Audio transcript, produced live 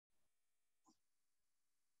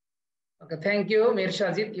Okay, thank you, Mir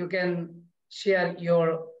Shajid. You can share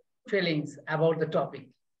your feelings about the topic.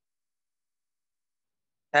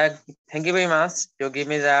 Thank you very much to give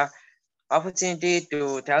me the opportunity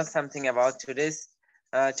to tell something about today's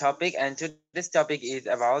topic. And today's topic is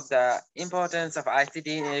about the importance of ICT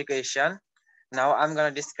in education. Now I'm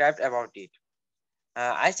going to describe about it.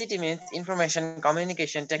 ICT means information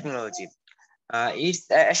communication technology. It's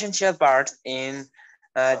an essential part in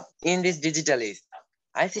this digital age.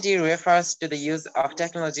 ICT refers to the use of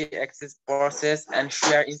technology, access, process, and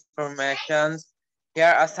share information.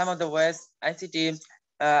 Here are some of the ways ICT,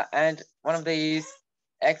 and one of the is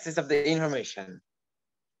access of the information.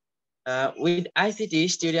 With ICT,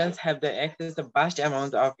 students have the access to vast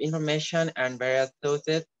amount of information and various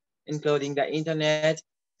sources, including the internet,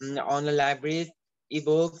 online libraries,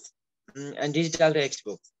 ebooks, and digital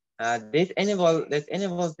textbooks. This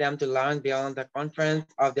enables them to learn beyond the confines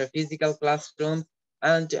of their physical classrooms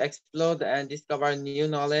and to explore and discover new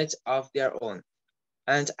knowledge of their own.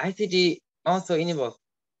 And ICT also enables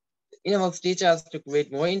teachers to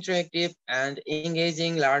create more interactive and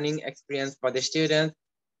engaging learning experience for the students.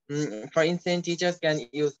 For instance, teachers can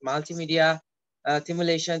use multimedia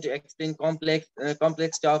simulation to explain complex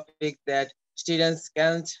topics that students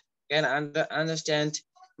can understand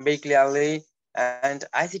very clearly. And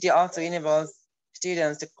ICT also enables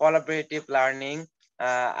students to collaborative learning.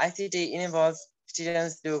 ICT enables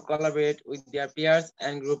students to collaborate with their peers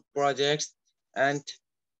and group projects and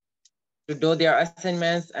to do their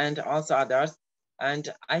assignments and also others.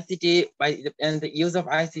 And ICT, and the use of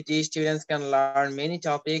ICT, students can learn many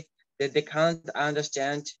topics that they can't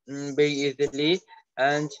understand very easily.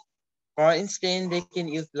 And for instance, they can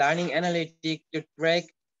use learning analytics to track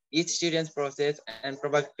each student's process and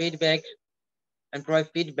provide feedback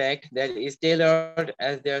that is tailored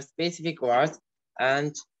as their specific words.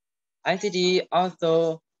 And ICT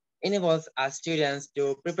also enables our students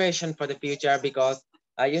to preparation for the future because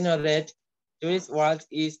you know that today's world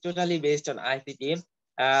is totally based on ICT.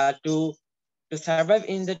 To survive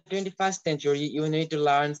in the 21st century, you need to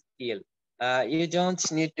learn skill. You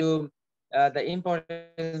don't need to the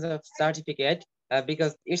importance of certificate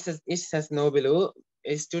because it has no value.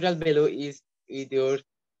 Its total value is with your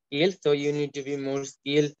skill. So you need to be more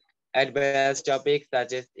skilled at various topics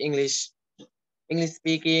such as English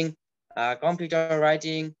speaking, computer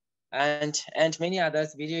writing, and many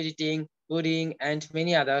others, video editing, coding, and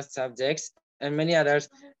many other subjects and many other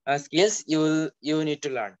skills you need to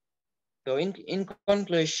learn. So in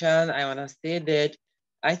conclusion, I want to say that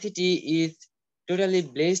ICT is totally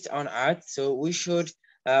blessed on earth. So we should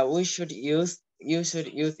use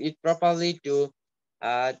it properly to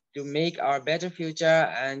make our better future,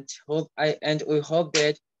 and we hope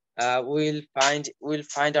that we'll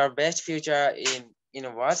find our best future in a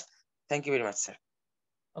what. Thank you very much, sir.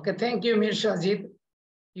 Okay, thank you, Mir Shajid.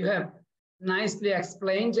 You have nicely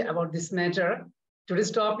explained about this matter.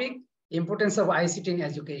 Today's topic, importance of ICT in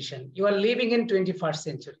education. You are living in 21st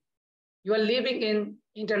century. You are living in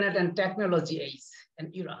internet and technology age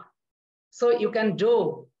and era. So you can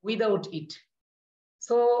do without it.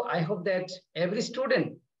 So I hope that every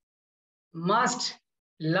student must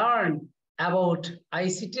learn about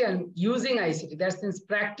ICT and using ICT. That means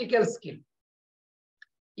practical skill.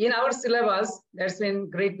 In our syllabus, that's in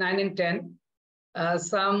grade 9 and 10,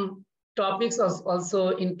 some topics are also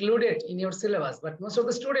included in your syllabus, but most of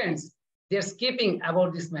the students, they're skipping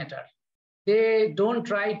about this matter. They don't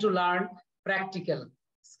try to learn practical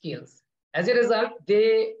skills. As a result,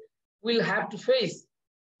 they will have to face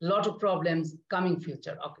a lot of problems coming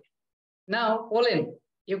future. Okay. Now, Pauline,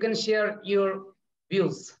 you can share your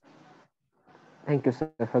views. Thank you, sir,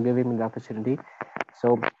 for giving me the opportunity.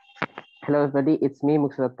 So, hello, everybody. It's me,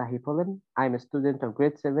 Muxadat Tahi Polan. I'm a student of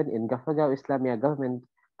grade 7 in Gafagaon Islamia Government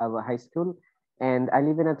High School, and I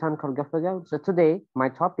live in a town called Gafagaon. So today, my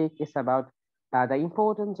topic is about the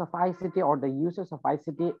importance of ICT or the uses of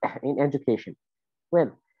ICT in education.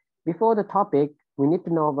 Well, before the topic, we need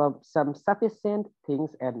to know about some sufficient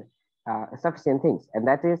things, and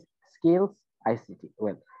that is skills, ICT.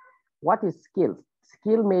 Well, what is skills?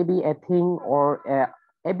 Skill may be a thing or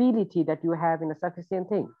a ability that you have in a sufficient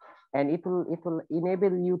thing, and it will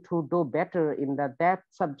enable you to do better in that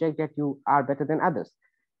subject that you are better than others.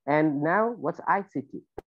 And now, what's ICT?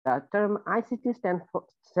 The term ICT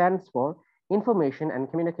stands for Information and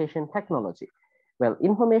Communication Technology. Well,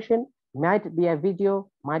 information might be a video,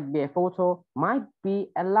 might be a photo, might be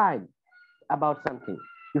a line about something.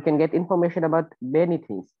 You can get information about many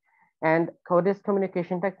things. And code is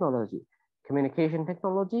communication technology. Communication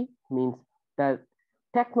technology means the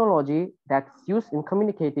technology that's used in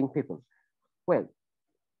communicating people. Well,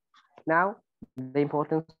 now the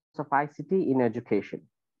importance of of ICT in education.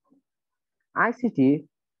 ICT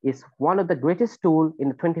is one of the greatest tools in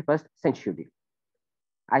the 21st century.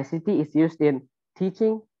 ICT is used in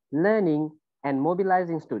teaching, learning, and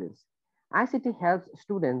mobilizing students. ICT helps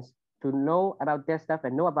students to know about their stuff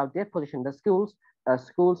and know about their position in the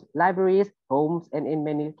schools, libraries, homes, and in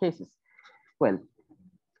many cases. Well,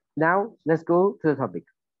 now let's go to the topic.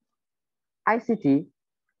 ICT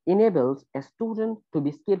enables a student to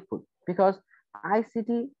be skillful because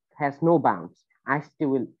ICT has no bounds. ICT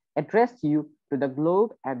will address you to the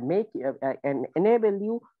globe and and enable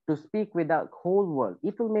you to speak with the whole world.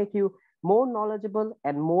 It will make you more knowledgeable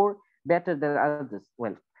and more better than others.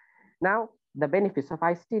 Well, now the benefits of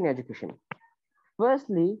ICT in education.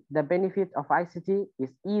 Firstly, the benefit of ICT is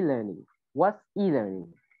e-learning. What's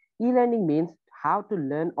e-learning? E-learning means how to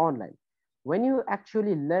learn online. When you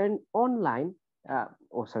actually learn online,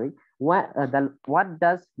 what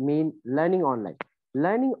does mean learning online?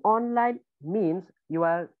 Learning online means you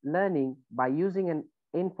are learning by using an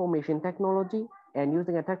information technology and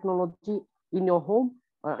using a technology in your home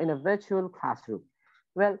or in a virtual classroom.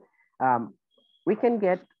 Well, we can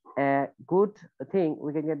get a good thing,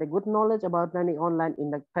 we can get a good knowledge about learning online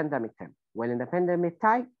in the pandemic time. When in the pandemic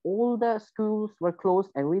time, all the schools were closed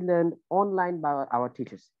and we learned online by our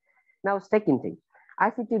teachers. Now, second thing,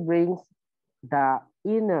 ICT brings the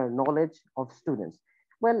inner knowledge of students.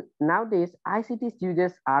 Well, nowadays, ICT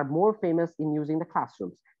users are more famous in using the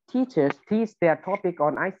classrooms. Teachers teach their topic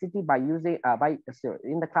on ICT by using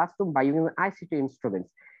in the classroom by using ICT instruments.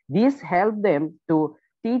 This helps them to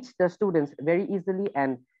teach the students very easily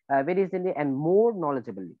and more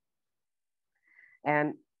knowledgeably.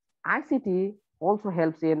 And ICT also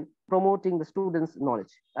helps in promoting the students'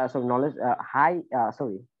 knowledge. Knowledge,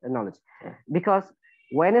 because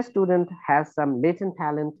when a student has some latent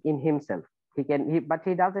talent in himself, but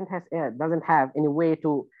he doesn't have any way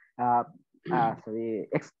to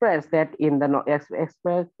express that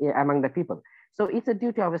express among the people. So it's a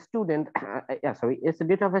duty of a student, it's a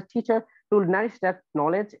duty of a teacher to nourish that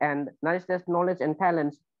knowledge and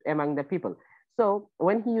talents among the people. So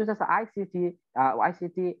when he uses ICT,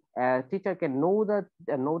 teacher can know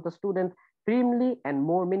the student firmly and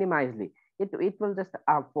more minimizely. It will just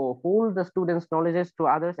hold the student's knowledge to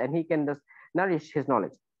others, and he can just nourish his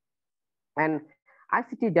knowledge. And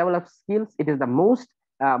ICT develops skills. It is the most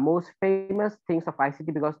famous things of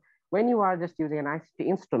ICT, because when you are just using an ICT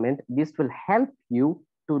instrument, this will help you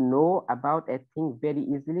to know about a thing very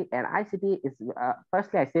easily. And ICT is,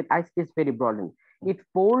 firstly, I said ICT is very broad. It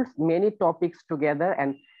folds many topics together,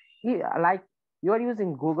 and like you are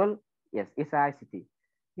using Google, yes, it's ICT.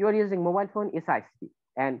 You are using mobile phone, it's ICT.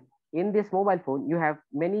 And in this mobile phone, you have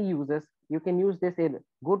many users. You can use this in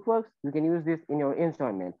good works. You can use this in your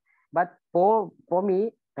enjoyment. But for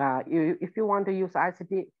me, if you want to use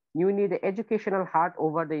ICT, you need the educational heart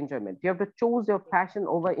over the enjoyment. You have to choose your passion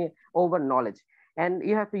over knowledge, and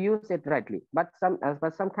you have to use it rightly. But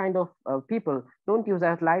some kind of people don't use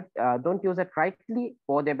it rightly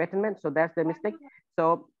for their betterment. So that's the mistake.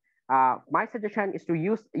 So my suggestion is to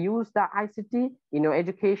use the ICT in your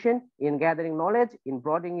education, in gathering knowledge, in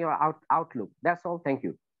broadening your outlook. That's all. Thank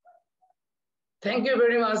you. Thank you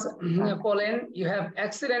very much, Pauline. You have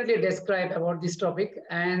excellently described about this topic.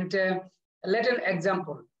 And let an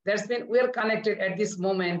example. That's mean we are connected at this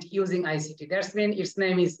moment using ICT. That's mean its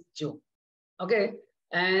name is Zoom. Okay.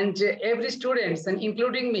 And every student, and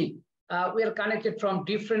including me, we are connected from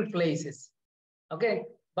different places. Okay.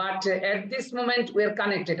 But at this moment, we are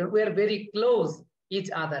connected and we are very close each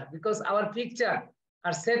other because our picture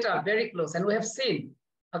are set up very close and we have seen.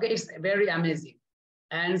 Okay. It's very amazing.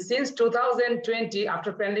 And since 2020,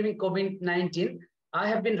 after pandemic COVID-19, I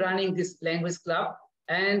have been running this language club,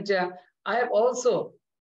 and I have also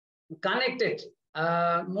connected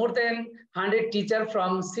more than 100 teachers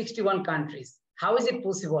from 61 countries. How is it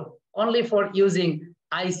possible? Only for using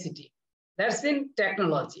ICT. That's in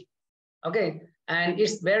technology. Okay, and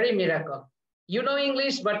it's very miracle. You know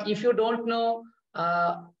English, but if you don't know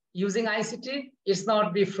using ICT, it's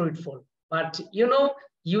not be fruitful. But you know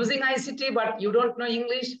using ICT, but you don't know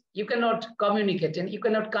English, you cannot communicate and you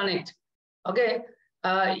cannot connect. Okay,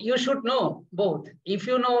 you should know both. If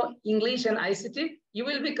you know English and ICT, you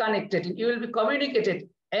will be connected and you will be communicated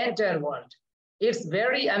entire world. It's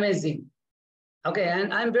very amazing. Okay,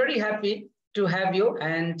 and I'm very happy to have you,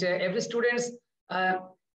 and every students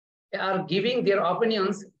are giving their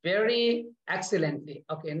opinions very excellently.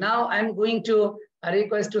 Okay, now I'm going to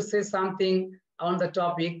request to say something on the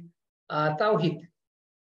topic Tawhid.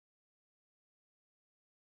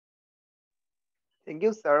 Thank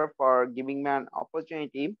you, sir, for giving me an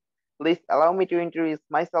opportunity Please allow me to introduce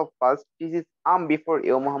myself first. This is before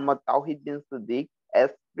you, Muhammad Tawhid bin Siddiq, a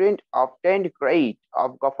student of 10th grade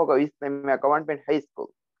of Gafagaw Islamia Government High School.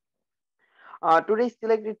 Today's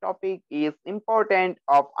selected topic is importance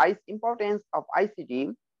of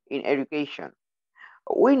ICT in education.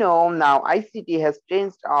 We know now ICT has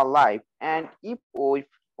changed our life, and if we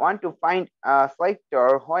want to find a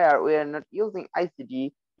sector where we are not using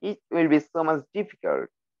ICT, it will be so much difficult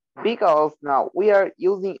because now we are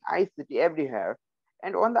using ICT everywhere.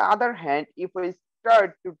 And on the other hand, if we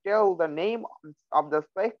start to tell the name of the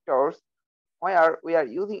sectors where we are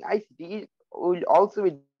using ICT, it will also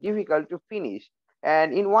be difficult to finish.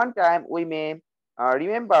 And in one time, we may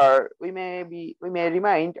we may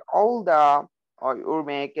remind all the or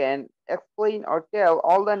may can explain or tell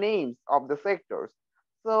all the names of the sectors.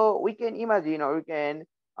 So we can imagine or we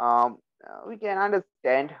can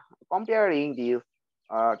understand comparing these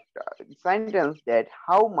sentence that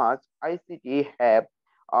how much ICT have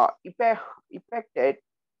affected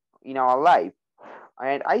in our life.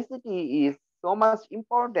 And ICT is so much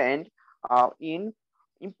important in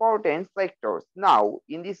important sectors. Now,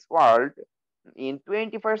 in this world, in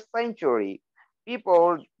 21st century,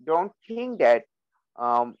 people don't think that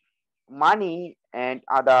um, money and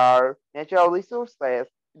other natural resources,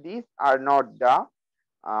 these are not the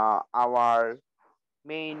our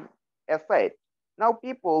main asset. Now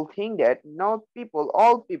people think that not people,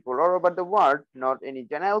 all people all over the world, not any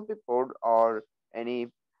general people or any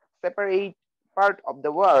separate part of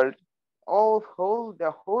the world,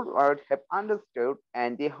 the whole world have understood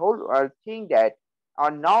and the whole world think that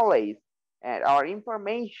our knowledge and our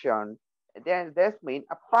information, then that means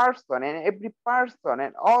a person and every person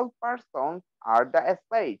and all persons are the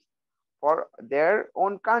assets for their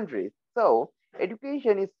own countries. So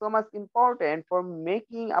education is so much important for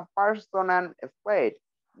making a person an athlete.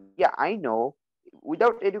 Yeah, I know.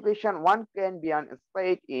 Without education, one can be an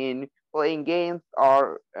athlete in playing games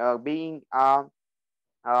or being a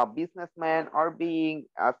businessman or being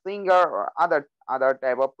a singer or other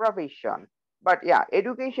type of profession. But yeah,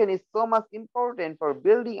 education is so much important for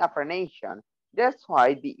building up a nation. That's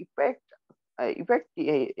why the effects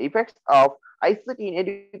of ICT in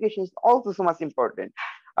education is also so much important.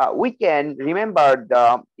 We can remember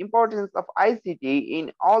the importance of ICT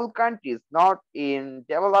in all countries, not in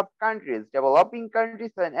developed countries, developing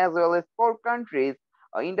countries, and as well as poor countries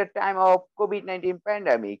in the time of COVID-19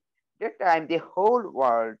 pandemic. That time, the whole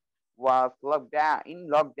world was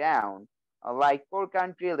lockdown, like poor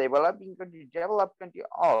country, developing country, developed country,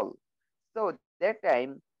 all. So that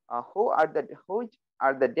time, which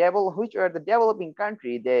are the developing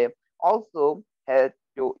country, they also had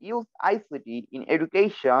to use ICT in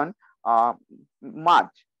education uh,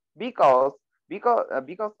 much because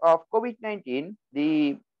because of COVID-19,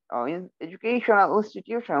 the educational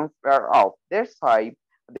institutions were off. That's why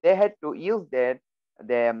they had to use they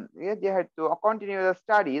had to continue the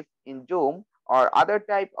studies in Zoom or other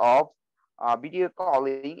type of video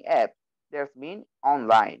calling apps. That's mean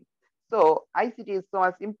online. So ICT is so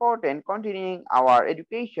much important continuing our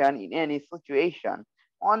education in any situation.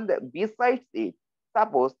 Besides it,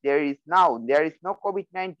 suppose there is no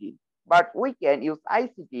COVID-19, but we can use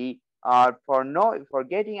ICT for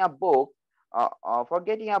getting a book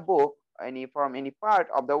from any part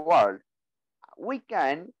of the world. We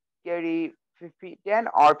can carry 10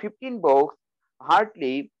 or 15 books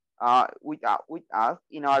hardly with us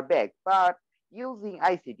in our bag. But using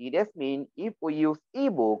ICT, that means if we use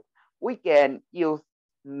ebook, we can use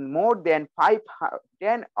more than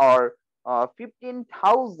 10 or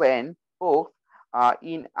 15,000 books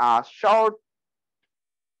in a short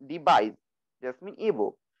device. Just mean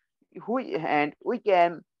ebook. And we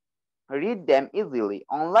can read them easily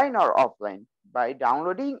online or offline by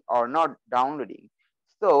downloading or not downloading.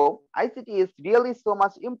 So ICT is really so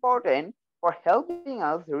much important for helping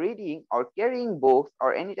us reading or carrying books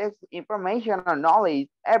or any types of information or knowledge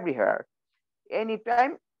everywhere,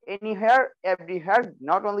 anytime, anywhere, everywhere,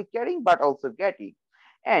 not only carrying but also getting.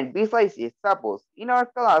 And besides it, suppose in our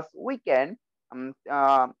class we can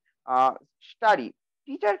um, uh, study.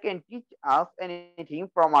 Teacher can teach us anything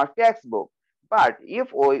from our textbook. But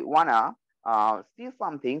if we wanna see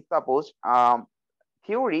something, suppose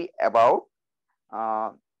theory about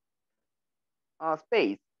uh,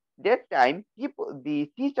 space, that time the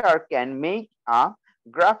teacher can make a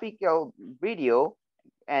graphical video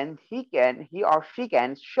and he or she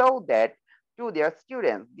can show that to their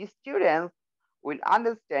students. The students will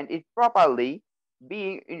understand it properly,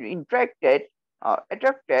 being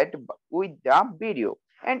attracted with the video.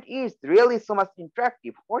 And it's really so much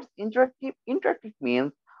interactive. What's interactive? Interactive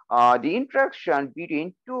means the interaction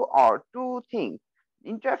between two things.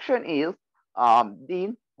 Interaction is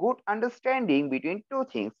the good understanding between two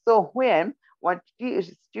things. So when one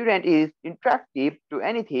student is interactive to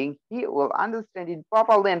anything, he will understand it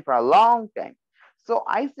properly and for a long time. So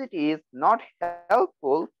ICT is not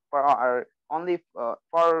helpful for our only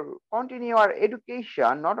for continue our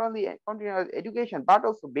education, not only continue our education, but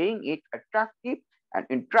also being it attractive and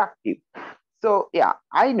interactive. So yeah,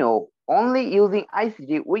 I know only using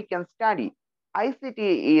ICT we can study. ICT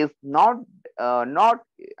is not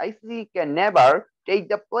ICT can never take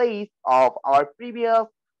the place of our previous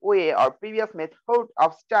way or previous method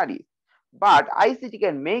of studies. But ICT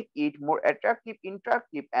can make it more attractive,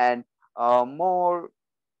 interactive, and more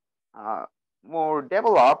uh, more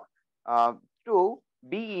developed uh, to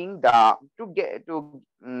being the to get to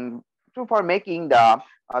for making the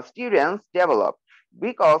students develop,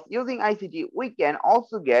 because using ICT we can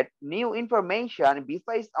also get new information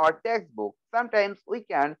besides our textbook. Sometimes we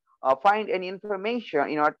can find any information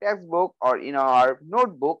in our textbook or in our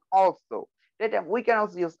notebook also. That we can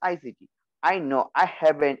also use ICT. I know I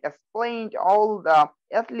haven't explained all the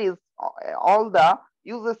at least all the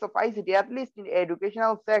uses of ICT, at least in the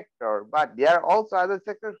educational sector, but there are also other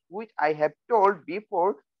sectors which I have told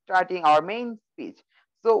before starting our main speech.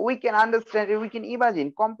 So we can understand and we can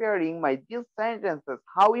imagine comparing my these sentences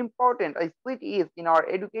how important ICT is in our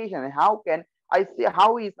education and how can I see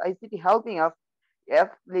how is ICT helping us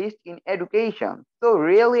at least in education. So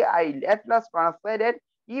really I at last wanna say that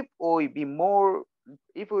if we be more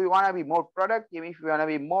if we wanna be more productive, if we wanna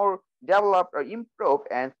be more developed or improved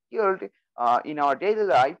and skilled in our daily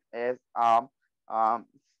life as um,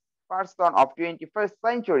 person of 21st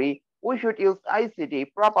century, we should use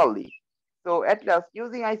ICT properly. So at last,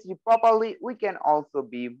 using ICT properly, we can also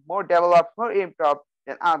be more developed, more improved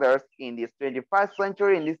than others in this 21st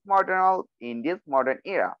century, in this modern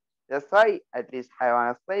era. That's why at least I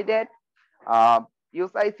want to say that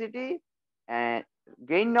use ICT and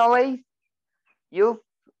gain knowledge, use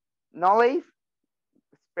knowledge,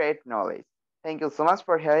 spread knowledge. Thank you so much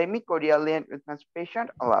for having me cordially and with much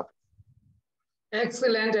patience. Allah.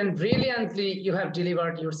 Excellent and brilliantly you have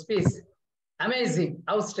delivered your speech. Amazing,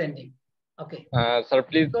 outstanding. Okay. Sir,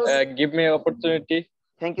 please Because, give me opportunity.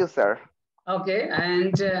 Thank you, sir. okay,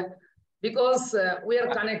 and because we are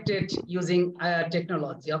connected using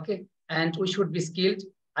technology, okay, and we should be skilled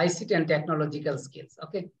ICT and technological skills,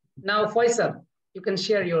 okay. Now, Faisal, you can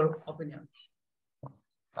share your opinion.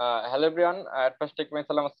 Hello everyone. At first, take my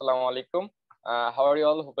salam. Assalamu alaikum. How are you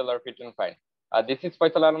all? Hope you are fit and fine. This is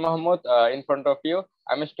Faisal Al Mahmoud in front of you.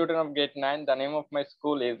 I'm a student of grade 9. The name of my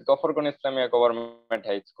school is Ghafargan Islamia Government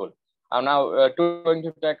High School. I'm now going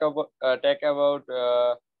to talk about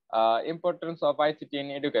importance of ICT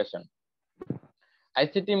in education.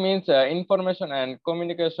 ICT means information and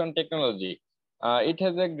communication technology. It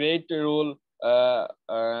has a great role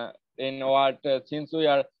in what since we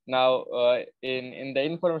are now in the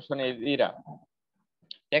information age era.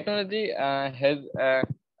 Technology has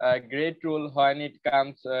a great role when it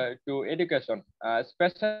comes to education,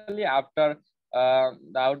 especially after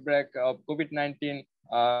the outbreak of COVID-19.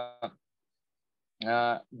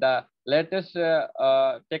 The latest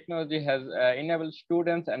technology has enabled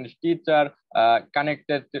students and teachers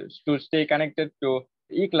to stay connected to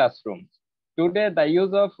e-classrooms. Today, the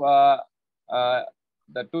use of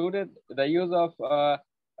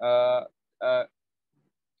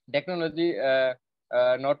technology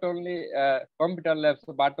not only computer labs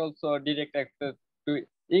but also direct access to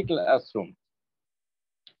e-classroom.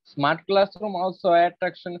 Smart classroom also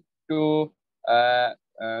attraction to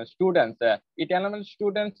students. It enables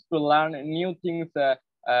students to learn new things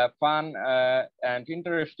fun and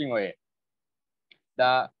interesting way.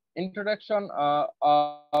 The introduction of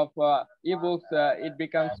ebooks, it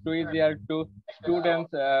becomes too easier to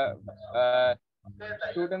students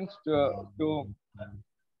to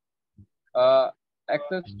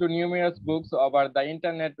access to numerous books over the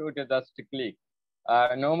internet with just a click.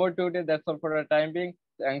 No more today. That's all for the time being.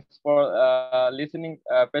 Thanks for listening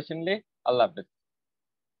patiently. Allah Hafiz.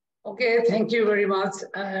 Okay, thank you very much,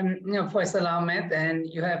 Faisal Ahmed, and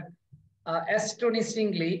you have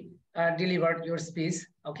astonishingly delivered your speech.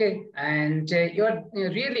 Okay, and you're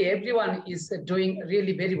really everyone is doing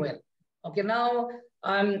really very well. Okay, now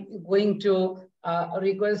I'm going to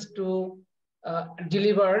request to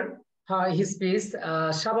deliver his speech,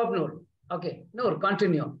 Shabab Noor. Okay, Noor,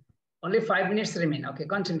 continue. Only 5 minutes remain. Okay,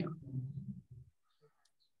 continue.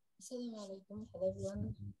 Assalamu alaikum. Hello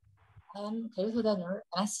everyone. I am Khalil Noor,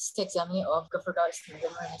 an assistant examiner of Ghafargan Islamic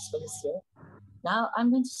High School this year. Now I'm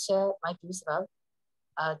going to share my views about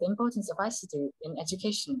the importance of ICT in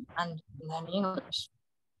education and learning English.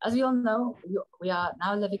 As we all know, we are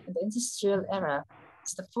now living in the industrial era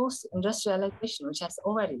It's the forced industrialization which has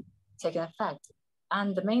already taken effect.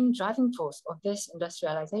 And the main driving force of this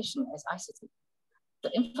industrialization is ICT.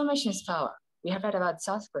 The information is power. We have read about this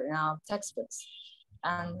article in our textbooks.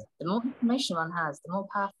 And the more information one has, the more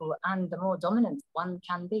powerful and the more dominant one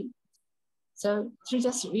can be. So through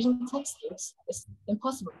just reading textbooks, it's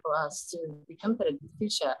impossible for us to be competent in the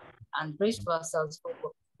future and brace for ourselves for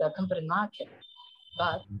the competent market.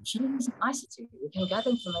 But through using ICT, we can gather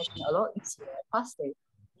information a lot easier, faster,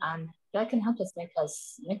 and that can help us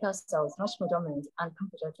make ourselves much more dominant and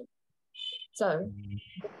competitive. So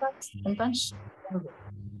the first invention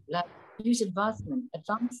led huge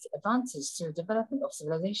advances to development of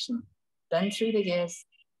civilization. Then through the years,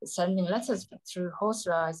 sending letters through horse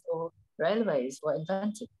rides or railways were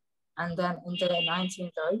invented. And then in the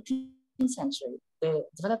 19th or 18th century, the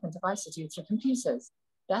development of ICT through computers,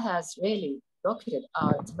 that has really rocketed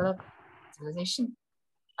our development civilization.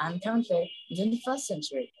 And currently, in the 21st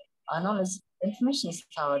century, our knowledge, information is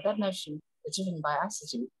power, that notion is driven by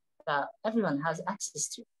ICT that everyone has access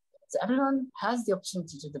to. So everyone has the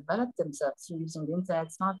opportunity to develop themselves through using the internet,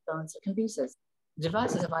 smartphones, or computers,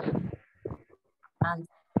 devices of ICT. And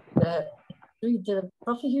through the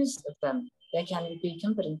proper use of them, they can be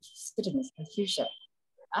competent citizens in the future.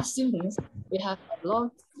 As students, we have a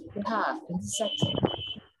lot to have in this sector.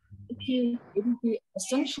 It would be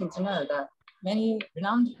astonishing to know that many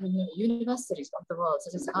renowned universities of the world,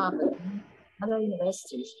 such as Harvard and other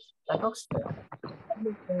universities like Oxford,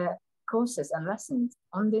 publish their courses and lessons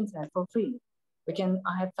on the internet for free.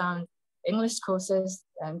 I have found English courses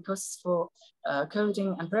and courses for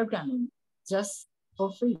coding and programming just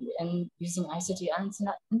for free and using ICT and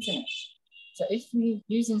internet. So if we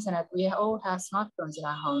use internet, we all have smartphones in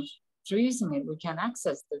our homes. Through using it, we can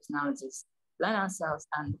access those knowledges, learn ourselves,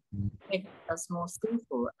 and make us more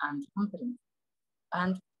skillful and competent.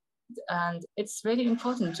 And it's really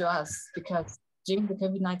important to us because during the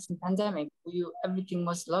COVID-19 pandemic, everything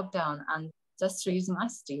was locked down, and just through using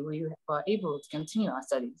ICT, we were able to continue our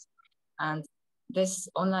studies. And this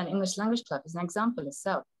online English language club is an example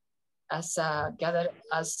itself, as gathered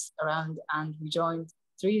us around, and we joined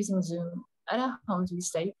through using Zoom at our homes we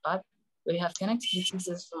stayed, but we have connected with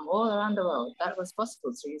teachers from all around the world. That was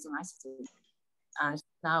possible through using ICT. And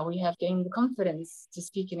now we have gained the confidence to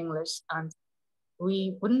speak in English, and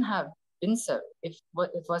we wouldn't have been so if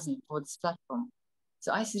it wasn't for this platform.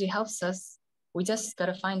 So ICT helps us. We just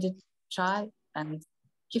gotta find it, try, and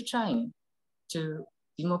keep trying to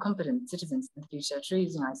be more competent citizens in the future through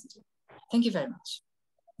using ICT. Thank you very much.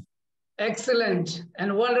 Excellent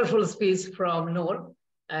and wonderful speech from Noor.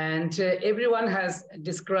 And everyone has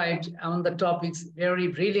described on the topics very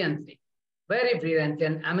brilliantly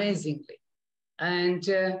and amazingly. And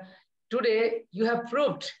today you have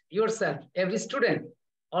proved yourself. Every student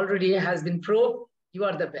already has been proved you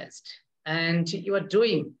are the best. And you are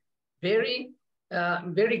doing very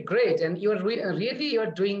great. And you are really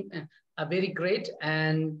doing very great.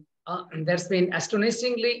 And that's been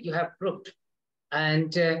astonishingly you have proved.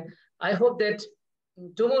 And I hope that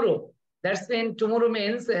tomorrow, tomorrow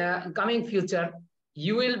means coming future,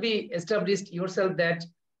 you will be established yourself that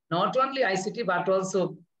not only ICT, but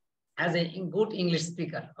also as a good English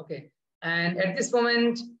speaker. Okay. And at this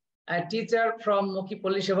moment, a teacher from Moki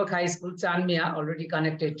Polishevok High School, Chanmia, already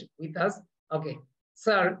connected with us. Okay.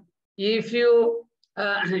 Sir, if you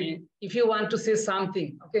want to say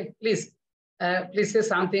something, okay, please say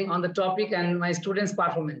something on the topic and my students'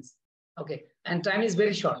 performance. Okay. And time is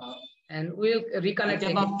very short. And we'll reconnect.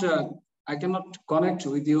 I cannot connect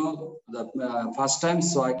with you the first time,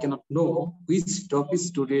 so I cannot know which topic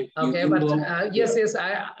today. Okay, but yes.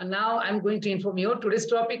 Now I'm going to inform you today's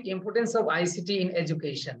topic: importance of ICT in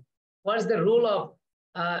education. What's the role of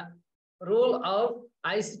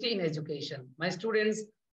ICT in education? My students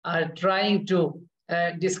are trying to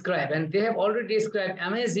describe, and they have already described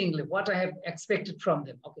amazingly what I have expected from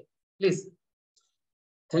them. Okay, please.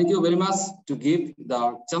 Thank you very much to give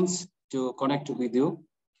the chance to connect with you.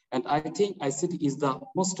 And I think ICT is the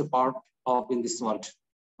most part of in this world.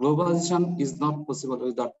 Globalization is not possible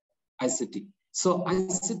without ICT. So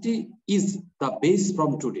ICT is the base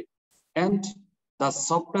from today. And the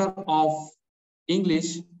software of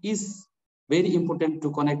English is very important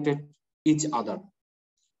to connect each other.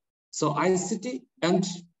 So ICT and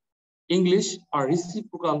English are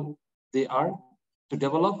reciprocal. They are to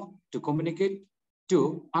develop, to communicate,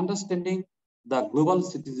 to understanding the global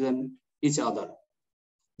citizen each other.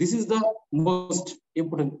 This is the most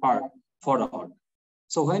important part for the world.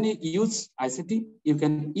 So when you use ICT, you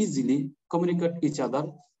can easily communicate each other.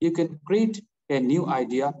 You can create a new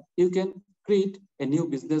idea. You can create a new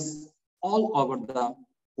business all over the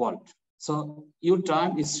world. So your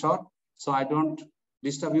time is short, so I don't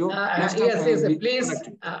disturb you. Yes, please.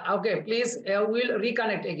 Okay, please, we'll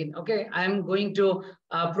reconnect again. Okay, I'm going to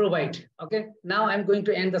provide. Okay, now I'm going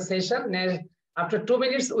to end the session. Now, after 2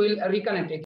 minutes, we'll reconnect again.